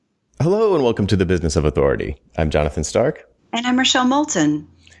Hello and welcome to the Business of Authority. I'm Jonathan Stark. And I'm Rochelle Moulton.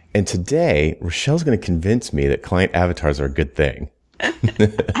 And today, Rochelle's going to convince me that client avatars are a good thing.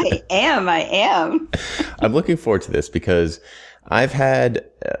 I am. I'm looking forward to this because I've had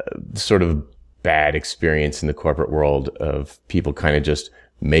sort of bad experience in the corporate world of people kind of just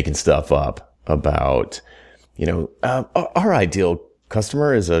making stuff up about, our ideal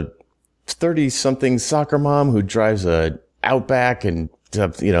customer is a 30-something soccer mom who drives a Outback and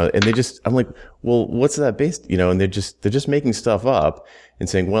I'm like, well, what's that based? And they're just making stuff up and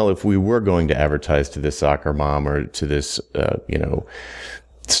saying, well, if we were going to advertise to this soccer mom or to this,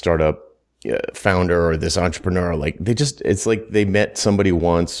 startup founder or this entrepreneur, it's like they met somebody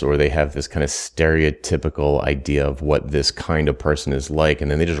once or they have this kind of stereotypical idea of what this kind of person is like. And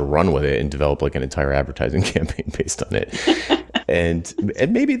then they just run with it and develop like an entire advertising campaign based on it. and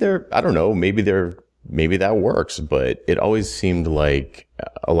maybe maybe that works, but it always seemed like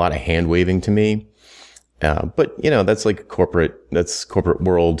a lot of hand waving to me. But that's like corporate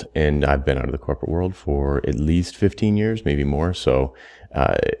world. And I've been out of the corporate world for at least 15 years, maybe more. So,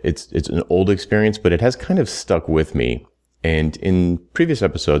 it's an old experience, but it has kind of stuck with me. And in previous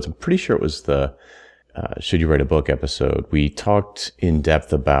episodes, I'm pretty sure it was the, Should You Write a Book episode, we talked in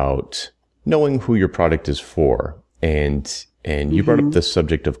depth about knowing who your product is for. And you brought up the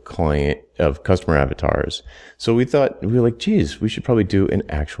subject of customer avatars. So we were like, geez, we should probably do an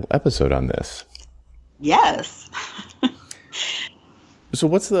actual episode on this. Yes. So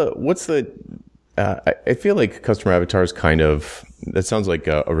I feel like customer avatars that sounds like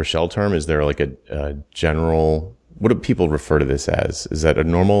a Rochelle term. Is there like a general, what do people refer to this as? Is that a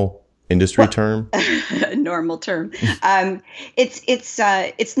normal industry term? A normal term.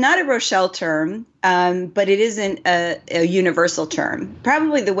 It's not a Rochelle term, but it isn't a universal term.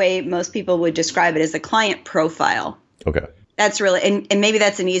 Probably the way most people would describe it is a client profile. Okay. That's really, and maybe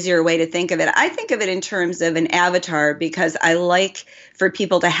that's an easier way to think of it. I think of it in terms of an avatar because I like for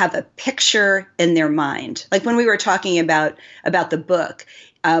people to have a picture in their mind. Like when we were talking about the book,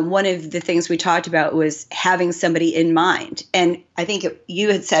 one of the things we talked about was having somebody in mind. And I think you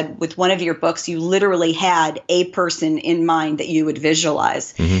had said with one of your books, you literally had a person in mind that you would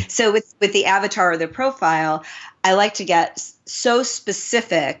visualize. Mm-hmm. So with the avatar or the profile, I like to get so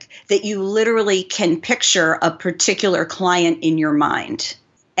specific that you literally can picture a particular client in your mind.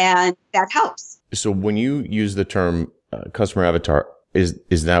 And that helps. So when you use the term customer avatar, is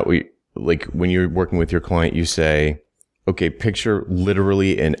that when you're working with your client, you say, okay, picture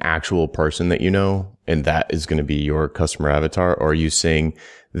literally an actual person that you know, and that is going to be your customer avatar? Or are you saying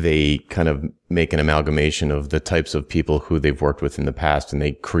they kind of make an amalgamation of the types of people who they've worked with in the past and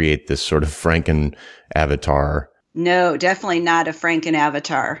they create this sort of Franken avatar? No, definitely not a Franken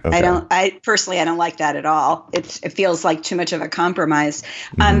avatar. Okay. I personally don't like that at all. It feels like too much of a compromise.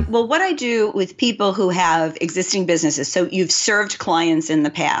 Mm-hmm. Well, what I do with people who have existing businesses, so you've served clients in the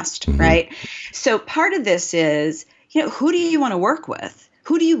past, mm-hmm. right? So part of this is, who do you want to work with?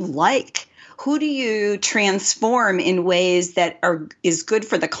 Who do you like? Who do you transform in ways that is good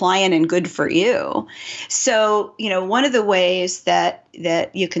for the client and good for you? So, one of the ways that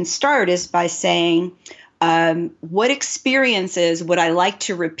you can start is by saying, what experiences would I like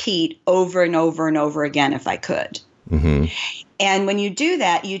to repeat over and over and over again if I could? Mm-hmm. And when you do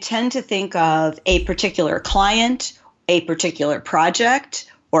that, you tend to think of a particular client, a particular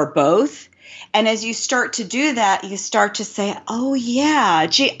project, or both. And as you start to do that, you start to say, oh, yeah,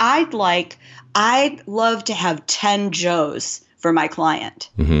 gee, I'd love to have 10 Joes for my client,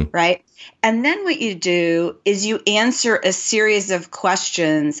 mm-hmm. right? And then what you do is you answer a series of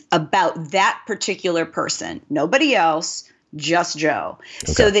questions about that particular person, nobody else, just Joe,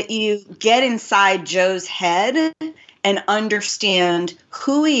 okay. So that you get inside Joe's head and understand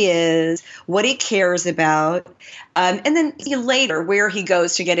who he is, what he cares about, and then later where he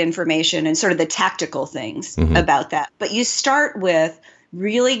goes to get information and sort of the tactical things mm-hmm. about that. But you start with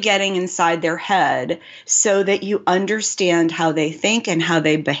really getting inside their head so that you understand how they think and how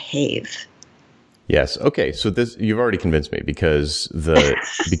they behave. Yes. Okay. So you've already convinced me because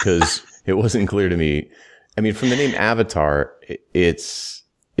it wasn't clear to me. I mean, from the name Avatar, it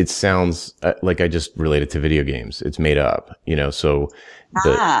sounds like I just related to video games. It's made up, so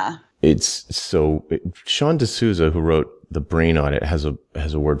Sean D'Souza, who wrote The Brain Audit, has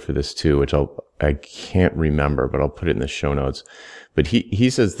a word for this too, which I can't remember, but I'll put it in the show notes. But he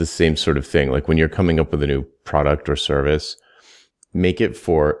says the same sort of thing. Like when you're coming up with a new product or service, make it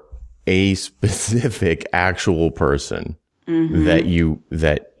for a specific actual person mm-hmm.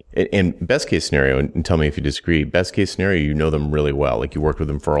 And best case scenario, and tell me if you disagree, best case scenario, you know them really well. Like you worked with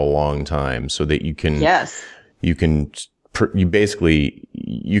them for a long time so that you can you basically,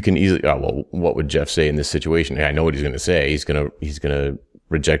 you can easily, oh, well, what would Jeff say in this situation? Hey, I know what he's going to say. He's going to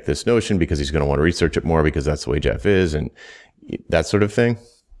reject this notion because he's going to want to research it more because that's the way Jeff is, and that sort of thing.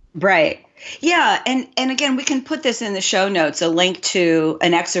 Right. Yeah. And again, we can put this in the show notes, a link to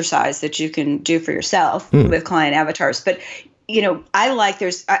an exercise that you can do for yourself with client avatars. But,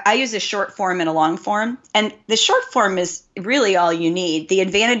 I use a short form and a long form, and the short form is really all you need. The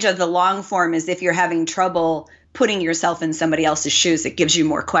advantage of the long form is if you're having trouble putting yourself in somebody else's shoes, it gives you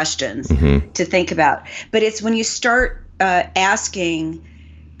more questions to think about. But it's when you start asking,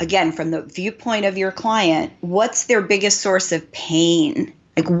 again, from the viewpoint of your client, what's their biggest source of pain?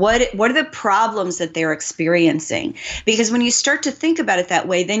 Like what are the problems that they're experiencing? Because when you start to think about it that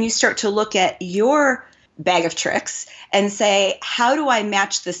way, then you start to look at your bag of tricks and say, how do I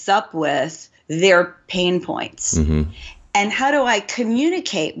match this up with their pain points? And how do I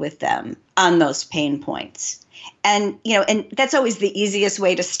communicate with them on those pain points? And, and that's always the easiest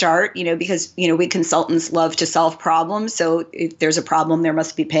way to start, because, we consultants love to solve problems. So if there's a problem, there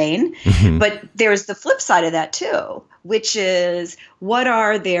must be pain. But there's the flip side of that too, which is what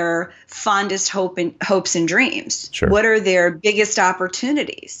are their fondest hopes and dreams? Sure. What are their biggest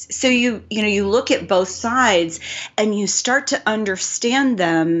opportunities? So you look at both sides and you start to understand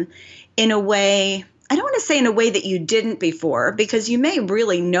them in a way, I don't want to say in a way that you didn't before, because you may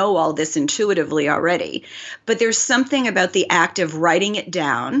really know all this intuitively already, but there's something about the act of writing it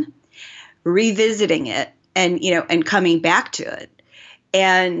down, revisiting it, and coming back to it.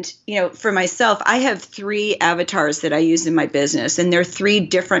 And, for myself, I have 3 avatars that I use in my business, and they're 3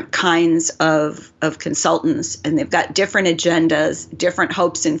 different kinds of consultants, and they've got different agendas, different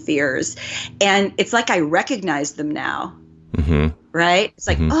hopes and fears. And it's like I recognize them now. Right? It's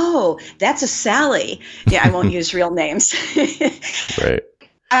like, oh, that's a Sally. Yeah, I won't use real names. Right.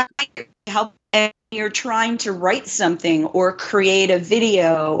 Help. And you're trying to write something or create a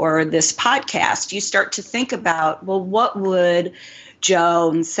video or this podcast, you start to think about, well, what would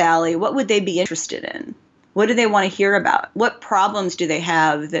Joe and Sally, what would they be interested in? What do they want to hear about? What problems do they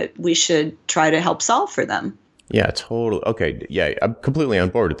have that we should try to help solve for them? Yeah, totally. Okay. Yeah, I'm completely on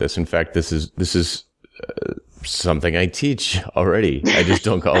board with this. In fact, this is something I teach already. I just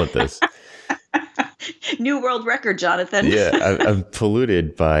don't call it this. New world record, Jonathan. Yeah, I'm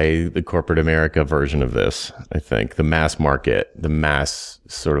polluted by the corporate America version of this. I think the mass market, the mass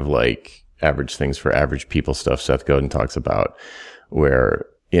sort of like average things for average people stuff Seth Godin talks about, where,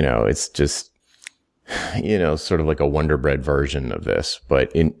 it's just, sort of like a Wonder Bread version of this.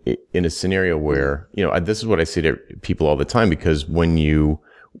 But in a scenario where, this is what I say to people all the time, because when you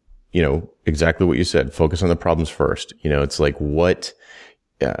exactly what you said, focus on the problems first. It's like what,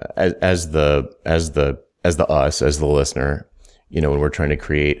 as the listener, when we're trying to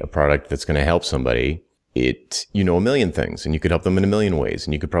create a product that's going to help somebody, a million things, and you could help them in a million ways,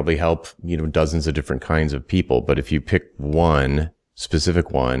 and you could probably help, dozens of different kinds of people. But if you pick one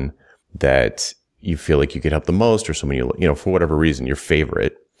specific one that you feel like you could help the most, or someone, for whatever reason, your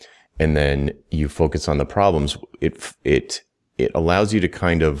favorite, and then you focus on the problems, it allows you to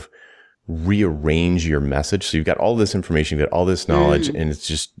kind of rearrange your message. So you've got all this information, you've got all this knowledge, and it's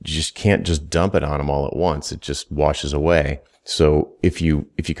just, you just can't just dump it on them all at once. It just washes away. So if you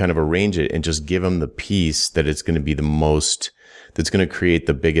kind of arrange it and just give them the piece that it's going to be the most, that's going to create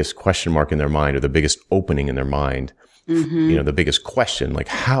the biggest question mark in their mind, or the biggest opening in their mind, the biggest question, like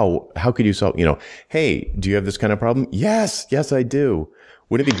how could you solve, hey, do you have this kind of problem? Yes, I do.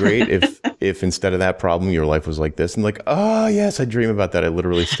 Wouldn't it be great if instead of that problem, your life was like this? And like, oh yes, I dream about that. I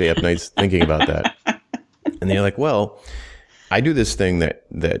literally stay up nights thinking about that. And then you're like, well, I do this thing that,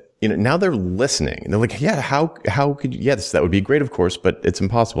 now they're listening, and they're like, yeah, how could you, yes, that would be great, of course, but it's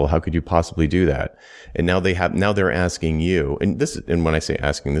impossible. How could you possibly do that? And now they're asking you, and when I say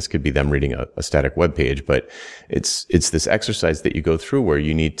asking, this could be them reading a static web page, but it's this exercise that you go through where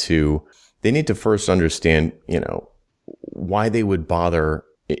they need to first understand, why they would bother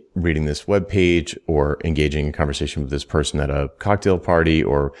reading this web page or engaging in conversation with this person at a cocktail party,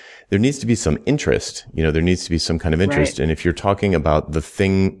 or there needs to be some interest, there needs to be some kind of interest. Right. And if you're talking about the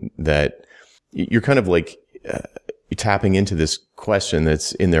thing that you're kind of like, you're tapping into this question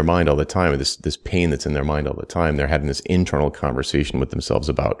that's in their mind all the time, or this pain that's in their mind all the time, they're having this internal conversation with themselves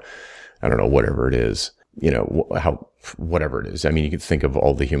about, I don't know, whatever it is, whatever it is. I mean, you can think of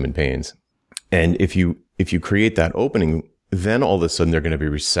all the human pains. And if you create that opening, then all of a sudden they're going to be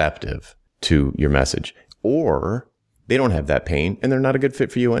receptive to your message. Or they don't have that pain and they're not a good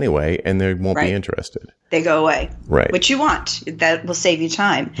fit for you anyway, and they won't be interested. They go away. Right. Which you want. That will save you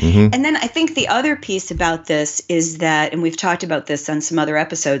time. And then I think the other piece about this is that, and we've talked about this on some other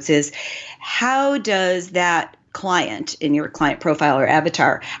episodes, is how does that client in your client profile or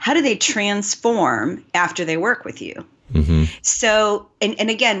avatar, how do they transform after they work with you? Mm-hmm. So, and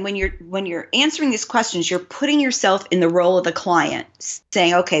again, when you're answering these questions, you're putting yourself in the role of the client,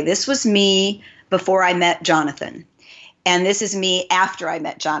 saying, okay, this was me before I met Jonathan, and this is me after I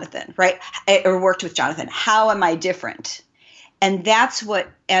met Jonathan, right? Or worked with Jonathan. How am I different? And that's what,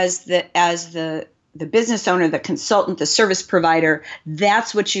 as the business owner, the consultant, the service provider,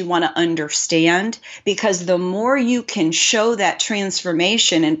 that's what you want to understand, because the more you can show that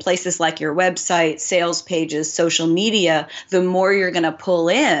transformation in places like your website, sales pages, social media, the more you're going to pull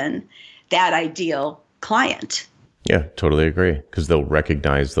in that ideal client. Yeah, totally agree. Because they'll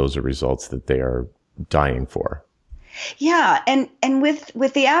recognize those are results that they are dying for. Yeah. And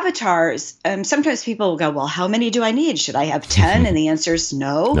with the avatars, sometimes people will go, well, how many do I need? Should I have 10? And the answer is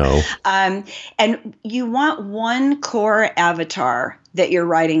no. No. And you want one core avatar that you're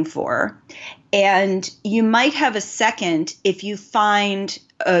writing for. And you might have a second if you find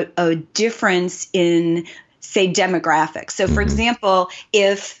a difference in, say, demographics. So, for example,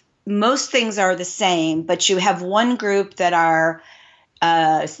 if most things are the same, but you have one group that are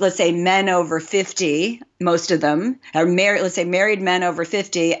let's say men over 50, most of them are married, let's say married men over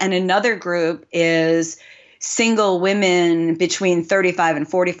 50, and another group is single women between 35 and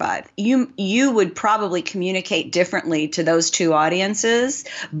 45. You would probably communicate differently to those two audiences,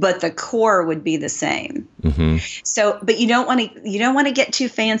 but the core would be the same. Mm-hmm. So, but you don't want to get too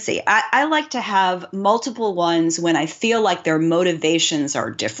fancy. I like to have multiple ones when I feel like their motivations are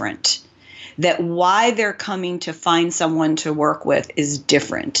different. That why they're coming to find someone to work with is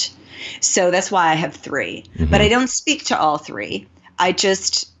different. So that's why I have 3. Mm-hmm. But I don't speak to all 3. I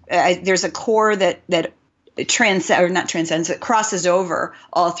just, there's a core that it crosses over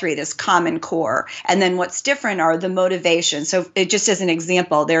all 3, this common core. And then what's different are the motivations. So just as an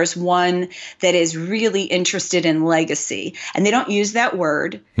example, there's one that is really interested in legacy. And they don't use that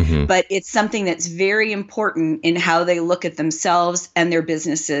word, but it's something that's very important in how they look at themselves and their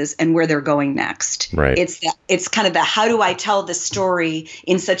businesses and where they're going next. Right. It's kind of the, how do I tell the story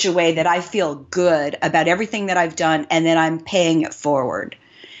in such a way that I feel good about everything that I've done and then I'm paying it forward.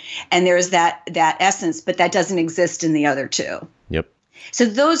 And there's that essence, but that doesn't exist in the other 2. Yep. So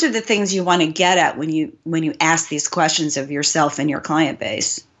those are the things you want to get at when you ask these questions of yourself and your client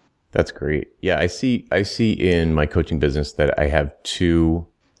base. That's great. Yeah, I see in my coaching business that I have two,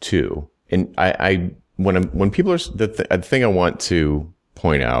 and when people are the thing I want to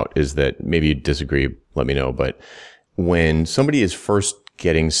point out is that maybe you disagree. Let me know. But when somebody is first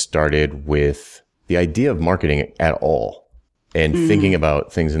getting started with the idea of marketing at all, and thinking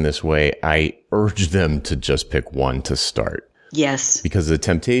about things in this way, I urge them to just pick one to start. Yes. Because the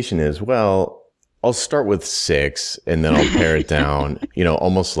temptation is, well, I'll start with 6 and then I'll pare it down,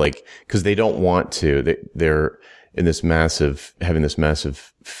 almost like, because they don't want to, they're in this having this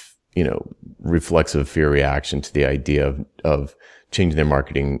massive, reflexive fear reaction to the idea of changing their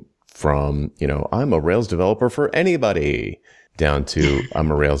marketing from, I'm a Rails developer for anybody, down to I'm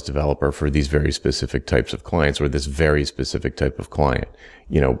a Rails developer for these very specific types of clients or this very specific type of client.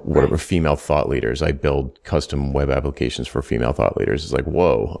 Whatever, female thought leaders. I build custom web applications for female thought leaders. It's like,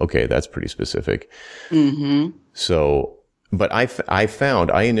 whoa, okay, that's pretty specific. Mm-hmm. So, but I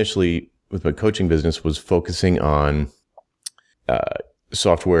found I initially, with my coaching business, was focusing on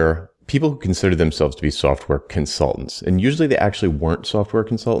software, people who consider themselves to be software consultants. And usually they actually weren't software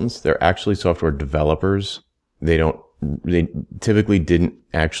consultants. They're actually software developers. They typically didn't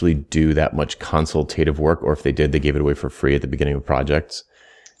actually do that much consultative work, or if they did, they gave it away for free at the beginning of projects.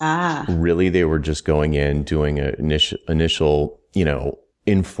 Really, they were just going in, doing an initial,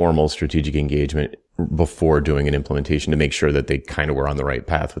 informal strategic engagement before doing an implementation to make sure that they kind of were on the right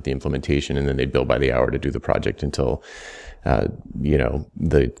path with the implementation. And then they'd bill by the hour to do the project until,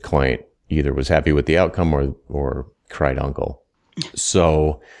 the client either was happy with the outcome or cried uncle.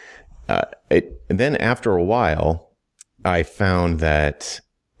 So, and then after a while, I found that,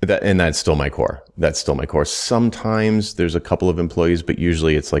 and that's still my core. Sometimes there's a couple of employees, but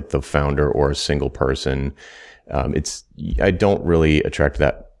usually it's like the founder or a single person. I don't really attract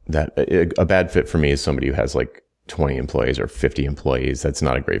that a bad fit for me is somebody who has like 20 employees or 50 employees. That's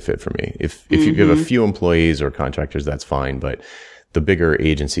not a great fit for me. If you have a few employees or contractors, that's fine. But the bigger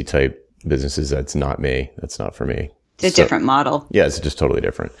agency type businesses, that's not me. That's not for me. It's a different model. Yeah, it's just totally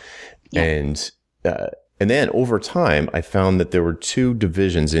different. Yeah. And then over time, I found that there were 2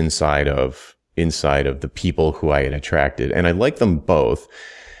 divisions inside of the people who I had attracted, and I like them both.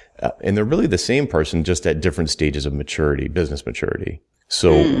 And they're really the same person, just at different stages of maturity, business maturity.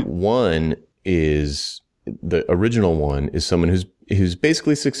 So one is, the original one is someone who's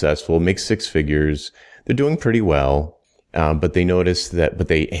basically successful, makes 6 figures. they're doing pretty well. But they notice but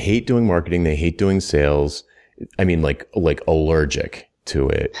they hate doing marketing. They hate doing sales. I mean, like allergic to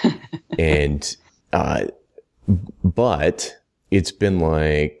it. And, but it's been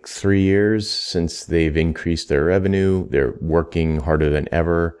like 3 years since they've increased their revenue. They're working harder than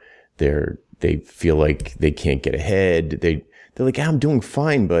ever. They feel like they can't get ahead. They're like, I'm doing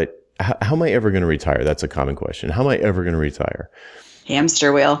fine, but how am I ever going to retire? That's a common question. How am I ever going to retire?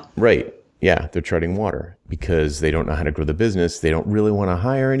 Hamster wheel. Right. Yeah. They're treading water because they don't know how to grow the business. They don't really want to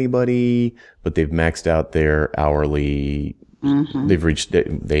hire anybody, but they've maxed out their hourly. Mm-hmm.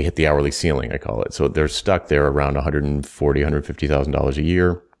 They hit the hourly ceiling, I call it. So they're stuck there around $140,000, $150,000 a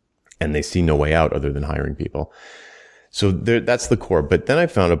year, and they see no way out other than hiring people. So that's the core. But then I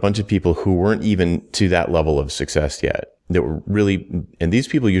found a bunch of people who weren't even to that level of success yet. That were really, and these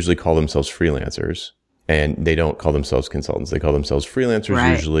people usually call themselves freelancers, and they don't call themselves consultants. They call themselves freelancers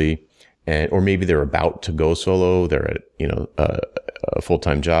usually, or maybe they're about to go solo. They're at a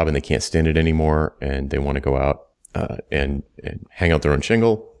full-time job and they can't stand it anymore, and they want to go out and hang out their own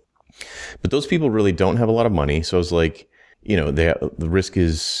shingle. But those people really don't have a lot of money. So it's like, their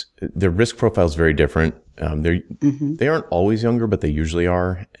risk profile is very different. They aren't always younger, but they usually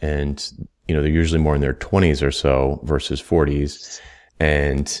are. And, they're usually more in their 20s or so versus 40s.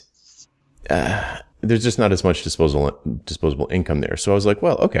 And, there's just not as much disposable income there. So I was like,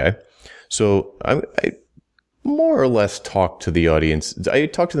 well, okay. So I more or less talked to the audience. I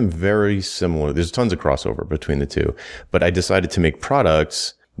talked to them very similar. There's tons of crossover between the two, but I decided to make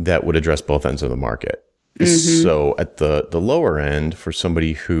products that would address both ends of the market. Mm-hmm. So at the lower end, for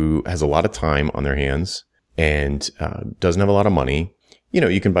somebody who has a lot of time on their hands and doesn't have a lot of money,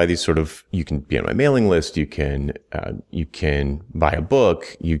 you can buy these you can be on my mailing list. You can buy a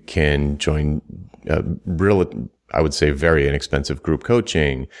book. You can join I would say very inexpensive group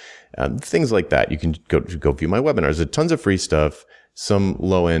coaching, things like that. You can go view my webinars. There's tons of free stuff, some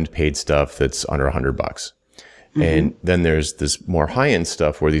low end paid stuff that's under $100. Mm-hmm. And then there's this more high end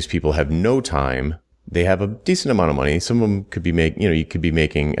stuff where these people have no time. They have a decent amount of money. Some of them could be you could be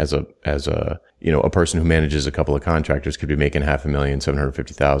making as a person who manages a couple of contractors could be making $500,000,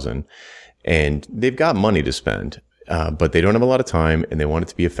 $750,000, and they've got money to spend, but they don't have a lot of time, and they want it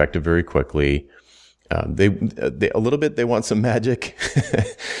to be effective very quickly. They a little bit, they want some magic,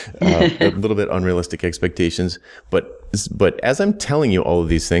 a little bit unrealistic expectations. But as I'm telling you all of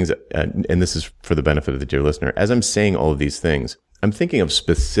these things, and this is for the benefit of the dear listener, as I'm saying all of these things, I'm thinking of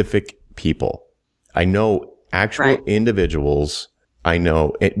specific people. I know actual individuals. I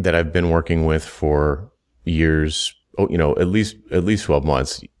know that I've been working with for years, at least 12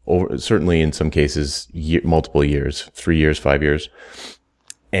 months, or certainly in some cases, multiple years, 3 years, 5 years.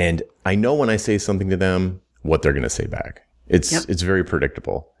 And I know when I say something to them, what they're going to say back. It's very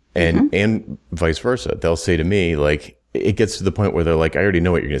predictable. And vice versa. They'll say to me, like, it gets to the point where they're like, I already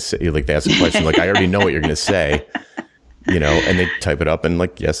know what you're going to say. Like, they ask a question, like, I already know what you're going to say, and they type it up and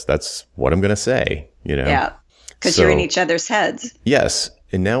like, yes, that's what I'm going to say, Yeah. Because you're in each other's heads. Yes.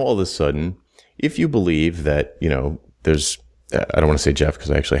 And now all of a sudden, if you believe that, there's, I don't want to say Jeff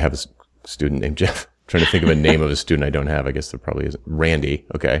because I actually have a student named Jeff. I'm trying to think of a name of a student I don't have. I guess there probably isn't. Randy.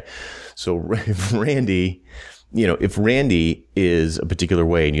 Okay. So if Randy, if Randy is a particular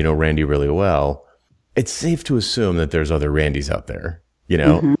way and you know Randy really well, it's safe to assume that there's other Randys out there,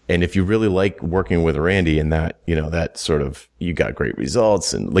 Mm-hmm. And if you really like working with Randy and that, that sort of, you got great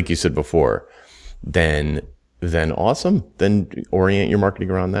results. And like you said before, then awesome. Then orient your marketing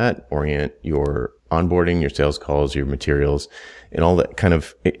around that, orient your onboarding, your sales calls, your materials, and all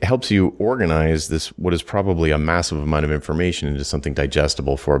that it helps you organize what is probably a massive amount of information into something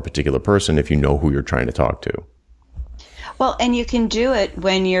digestible for a particular person if you know who you're trying to talk to. Well, and you can do it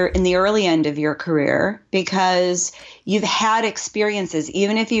when you're in the early end of your career because you've had experiences.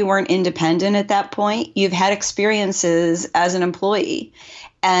 Even if you weren't independent at that point, you've had experiences as an employee.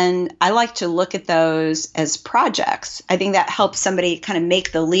 And I like to look at those as projects. I think that helps somebody kind of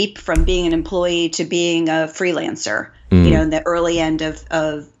make the leap from being an employee to being a freelancer, in the early end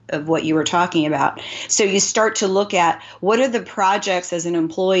of what you were talking about. So you start to look at what are the projects as an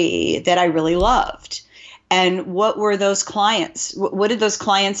employee that I really loved? And what were those clients? What did those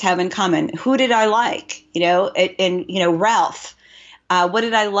clients have in common? Who did I like? Ralph. What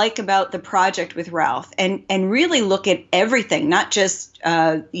did I like about the project with Ralph? And really look at everything, not just,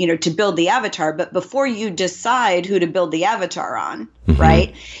 to build the avatar, but before you decide who to build the avatar on,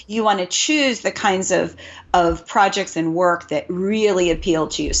 right? You want to choose the kinds of projects and work that really appeal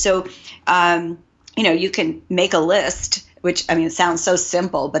to you. So, you can make a list, which, it sounds so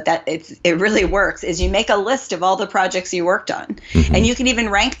simple, but it really works, is you make a list of all the projects you worked on. And you can even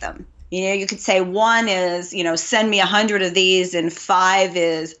rank them. You could say 1 is, send me 100 of these, and 5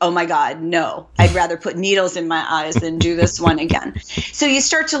 is, oh my God, no, I'd rather put needles in my eyes than do this one again. So you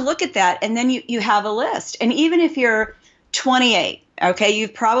start to look at that, and then you have a list. And even if you're 28, okay,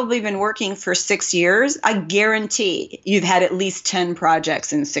 you've probably been working for 6 years. I guarantee you've had at least 10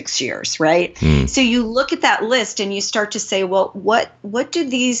 projects in 6 years, right? So you look at that list and you start to say, well, what do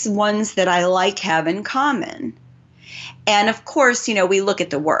these ones that I like have in common? And of course, we look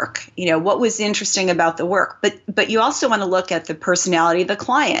at the work, what was interesting about the work, but you also want to look at the personality of the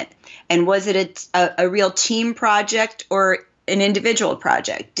client. And was it a real team project or an individual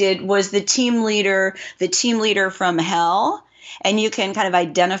project? Was the team leader from hell? And you can kind of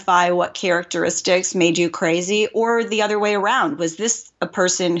identify what characteristics made you crazy, or the other way around. Was this a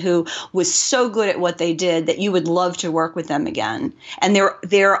person who was so good at what they did that you would love to work with them again? And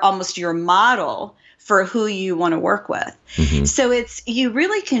they're almost your model for who you want to work with. Mm-hmm. So you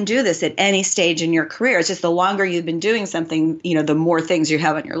really can do this at any stage in your career. It's just the longer you've been doing something, the more things you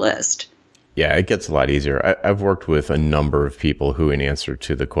have on your list. Yeah, it gets a lot easier. I've worked with a number of people who, in answer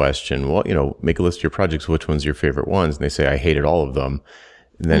to the question, well, make a list of your projects. Which one's your favorite ones? And they say, I hated all of them.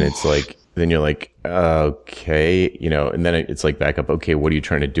 And then it's like, then you're like, okay, and then it's like back up. Okay, what are you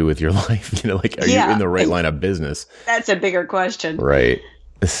trying to do with your life? Are you in the right line of business? That's a bigger question. Right.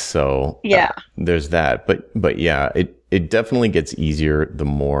 So yeah, there's that. But yeah, it definitely gets easier the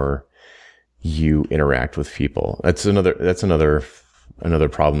more you interact with people. That's another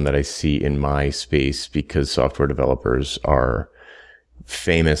problem that I see in my space, because software developers are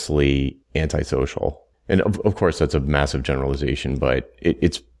famously antisocial. And of course, that's a massive generalization, but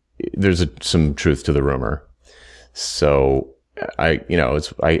there's some truth to the rumor. So I have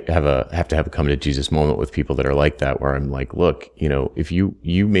to have a come to Jesus moment with people that are like that, where I'm like, look, if you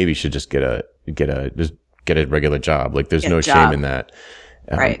maybe should just get a regular job. Like, there's no shame in that.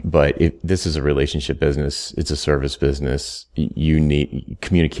 Right. But this is a relationship business. It's a service business. You need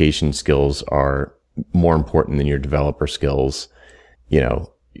communication skills are more important than your developer skills.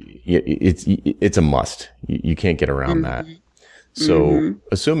 It's a must. You can't get around that. So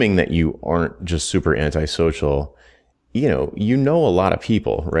assuming that you aren't just super antisocial, you know a lot of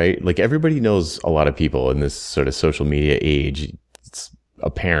people, right? Like, everybody knows a lot of people in this sort of social media age. It's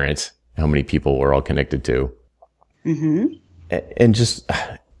apparent how many people we're all connected to. Mm-hmm. And just,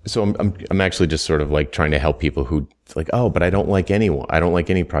 so I'm actually just sort of like trying to help people who like, oh, but I don't like anyone. I don't like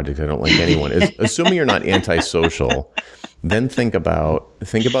any project. I don't like anyone. Assuming you're not antisocial, then think about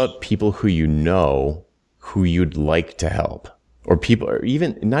people who who you'd like to help, or people, or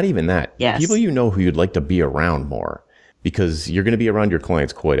even not even that. Yes. People who you'd like to be around more, because you're going to be around your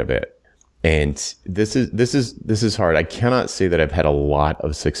clients quite a bit. And this is hard. I cannot say that I've had a lot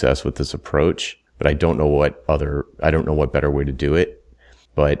of success with this approach, but I don't know what better way to do it.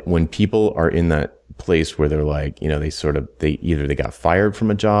 But when people are in that place where they're like, they either got fired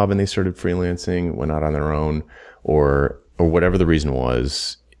from a job and they started freelancing, went out on their own, or whatever the reason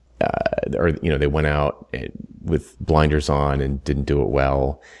was, or they went out with blinders on and didn't do it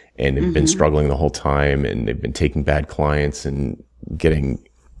well, and have been struggling the whole time, and they've been taking bad clients and getting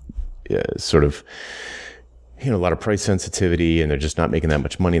sort of a lot of price sensitivity, and they're just not making that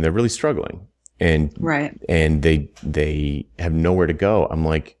much money, and they're really struggling. And they have nowhere to go. I'm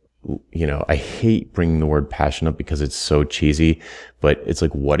like, I hate bringing the word passion up because it's so cheesy, but it's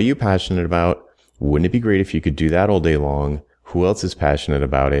like, what are you passionate about? Wouldn't it be great if you could do that all day long? Who else is passionate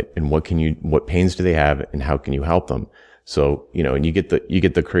about it? And what pains do they have, and how can you help them? So, and you get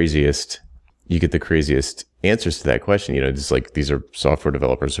the craziest answers to that question. Just like, these are software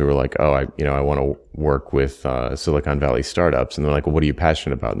developers who are like, oh, I want to work with Silicon Valley startups. And they're like, well, what are you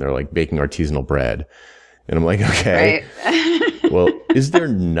passionate about? And they're like, baking artisanal bread. And I'm like, okay, right. Well, is there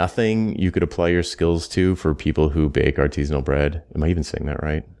nothing you could apply your skills to for people who bake artisanal bread? Am I even saying that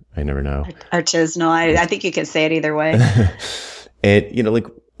right? I never know. Artisanal. I think you can say it either way.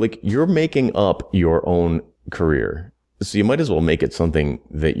 And, like you're making up your own career. So you might as well make it something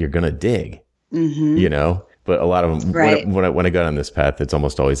that you're going to dig, But a lot of them, right. when I got on this path, it's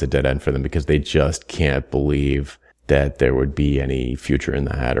almost always a dead end for them, because they just can't believe that there would be any future in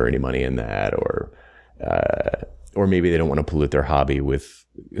that, or any money in that, or maybe they don't want to pollute their hobby with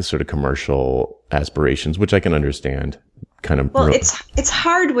sort of commercial aspirations, which I can understand. Well, it's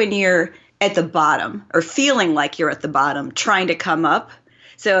hard when you're at the bottom, or feeling like you're at the bottom, trying to come up.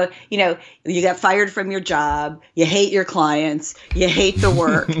 So, you got fired from your job, you hate your clients, you hate the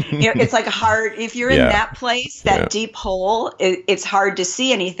work. It's like hard, if you're in that place, that deep hole, it's hard to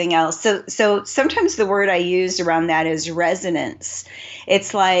see anything else. So sometimes the word I use around that is resonance.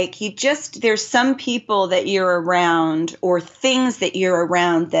 It's like there's some people that you're around, or things that you're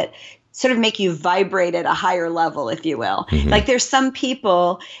around, that sort of make you vibrate at a higher level, if you will. Like there's some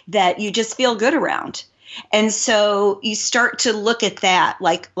people that you just feel good around. And so you start to look at that,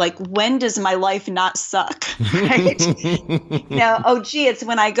 like when does my life not suck, right? Oh, gee, it's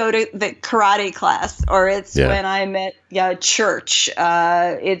when I go to the karate class, or it's when I'm at church.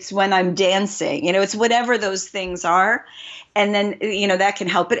 It's when I'm dancing. It's whatever those things are. And then, that can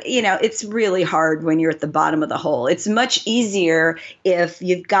help. But, it's really hard when you're at the bottom of the hole. It's much easier if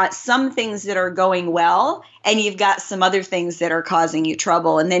you've got some things that are going well and you've got some other things that are causing you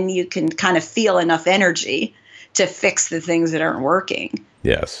trouble. And then you can kind of feel enough energy to fix the things that aren't working.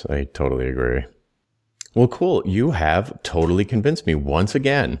 Yes, I totally agree. Well, cool. You have totally convinced me once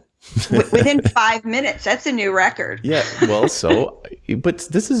again. Within 5 minutes. That's a new record. Yeah. Well, but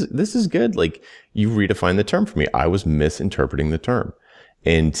this is good. Like, you redefine the term for me. I was misinterpreting the term,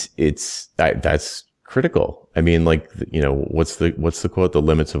 and that's critical. I mean, like, what's the quote? The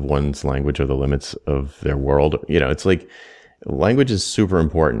limits of one's language are the limits of their world. It's like language is super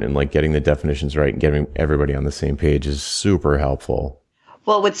important, and like getting the definitions right and getting everybody on the same page is super helpful.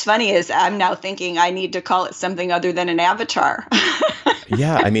 Well, what's funny is I'm now thinking I need to call it something other than an avatar.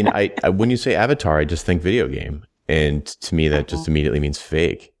 Yeah, I mean, I when you say avatar, I just think video game. And to me, that just immediately means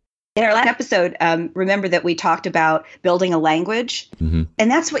fake. In our last episode, remember that we talked about building a language? And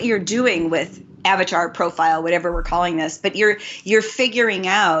that's what you're doing with avatar, profile, whatever we're calling this. But you're figuring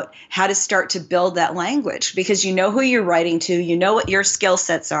out how to start to build that language, because you know who you're writing to, you know what your skill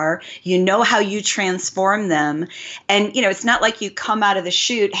sets are, you know how you transform them. And, it's not like you come out of the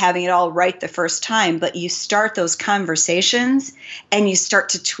chute having it all right the first time, but you start those conversations and you start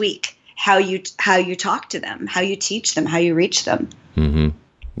to tweak how you talk to them, how you teach them, how you reach them.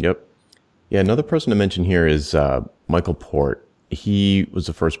 Yep. Yeah. Another person to mention here is Michael Port. He was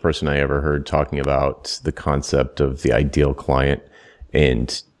the first person I ever heard talking about the concept of the ideal client.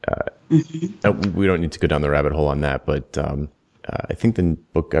 And we don't need to go down the rabbit hole on that, but I think the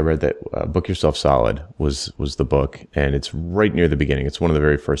book I read, that Book Yourself Solid, was the book, and it's right near the beginning. It's one of the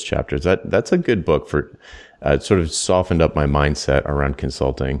very first chapters. That's a good book for sort of softened up my mindset around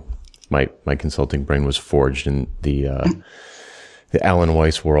consulting. My consulting brain was forged in the Alan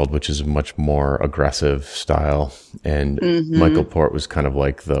Weiss world, which is a much more aggressive style. And Michael Port was kind of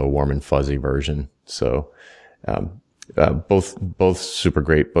like the warm and fuzzy version. So, both super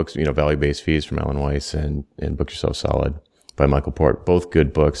great books, Value-Based Fees from Alan Weiss and Book Yourself Solid by Michael Port, both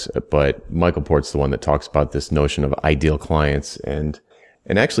good books. But Michael Port's the one that talks about this notion of ideal clients and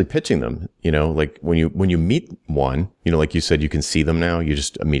actually pitching them, like when you meet one, like you said, you can see them now, you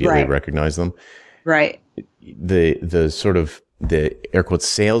just immediately recognize them. Right. The sort of the air quotes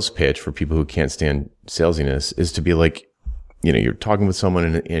sales pitch for people who can't stand salesiness is to be like, you're talking with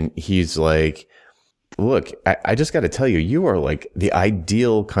someone and he's like, look, I just got to tell you, you are like the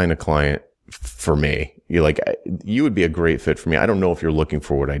ideal kind of client for me. You're like, you would be a great fit for me. I don't know if you're looking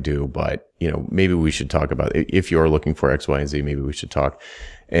for what I do, but maybe we should talk about it. If you're looking for X, Y, and Z, maybe we should talk.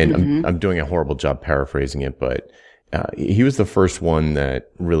 And I'm doing a horrible job paraphrasing it, but he was the first one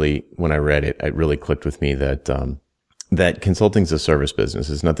that really, when I read it, it really clicked with me that that consulting's a service business.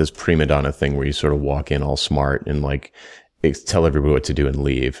 It's not this prima donna thing where you sort of walk in all smart and like tell everybody what to do and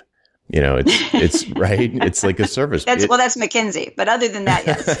leave. It's right. It's like a service. That's McKinsey. But other than that,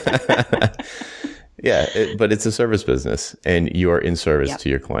 yes. Yeah. But it's a service business, and you are in service to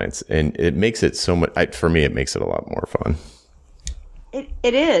your clients, and it makes it so much, for me, it makes it a lot more fun.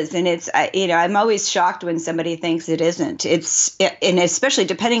 It is. And it's, I'm always shocked when somebody thinks it isn't. And especially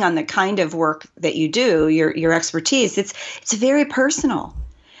depending on the kind of work that you do, your expertise, it's very personal.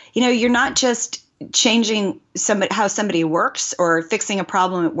 You're not just changing how somebody works or fixing a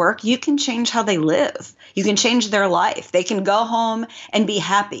problem at work. You can change how they live. You can change their life. They can go home and be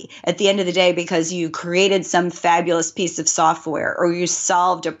happy at the end of the day because you created some fabulous piece of software or you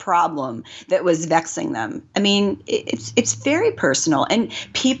solved a problem that was vexing them. I mean, it's very personal, and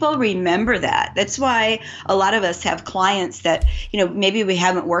people remember that. That's why a lot of us have clients that, maybe we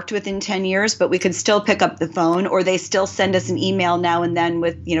haven't worked with in 10 years, but we could still pick up the phone, or they still send us an email now and then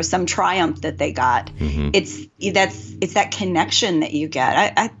with, some triumph that they got. It's that connection that you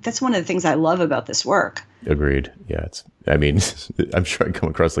get. That's one of the things I love about this work. Agreed. Yeah. I'm sure I come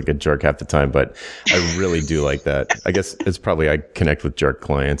across like a jerk half the time, but I really do like that. I guess it's probably I connect with jerk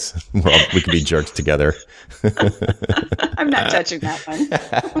clients. We can be jerks together. I'm not touching that one.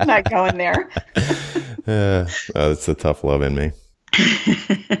 I'm not going there. That's a tough love in me.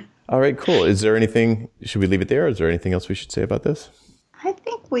 All right, cool. Should we leave it there? Or is there anything else we should say about this? I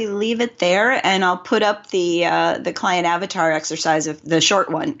think we leave it there, and I'll put up the client avatar exercise, of the short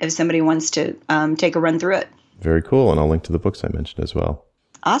one, if somebody wants to take a run through it. Very cool, and I'll link to the books I mentioned as well.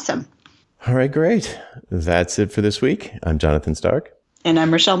 Awesome. All right, great. That's it for this week. I'm Jonathan Stark. And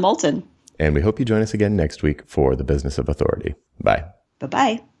I'm Rochelle Moulton. And we hope you join us again next week for The Business of Authority. Bye.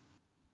 Bye-bye.